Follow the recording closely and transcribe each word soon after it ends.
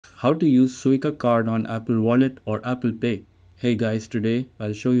How to use Suica Card on Apple Wallet or Apple Pay. Hey guys, today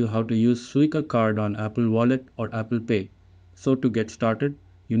I'll show you how to use Suica Card on Apple Wallet or Apple Pay. So to get started,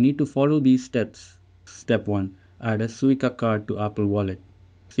 you need to follow these steps. Step 1. Add a Suica Card to Apple Wallet.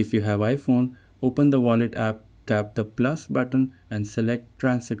 If you have iPhone, open the Wallet app, tap the plus button and select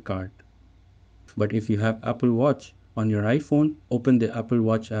Transit Card. But if you have Apple Watch on your iPhone, open the Apple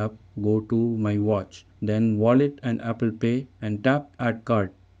Watch app, go to My Watch, then Wallet and Apple Pay and tap Add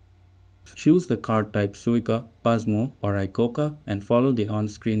Card. Choose the card type Suica, Pasmo or iCoca and follow the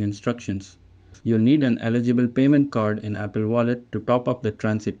on-screen instructions. You'll need an eligible payment card in Apple Wallet to top up the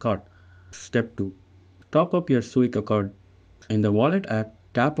transit card. Step 2. Top up your Suica card. In the Wallet app,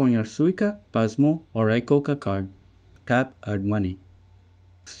 tap on your Suica, Pasmo or iCoca card. Tap Add Money.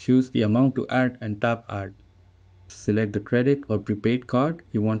 Choose the amount to add and tap Add. Select the credit or prepaid card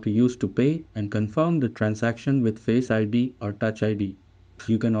you want to use to pay and confirm the transaction with Face ID or Touch ID.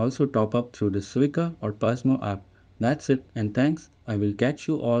 You can also top up through the Suica or Pasmo app. That's it and thanks. I will catch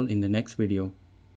you all in the next video.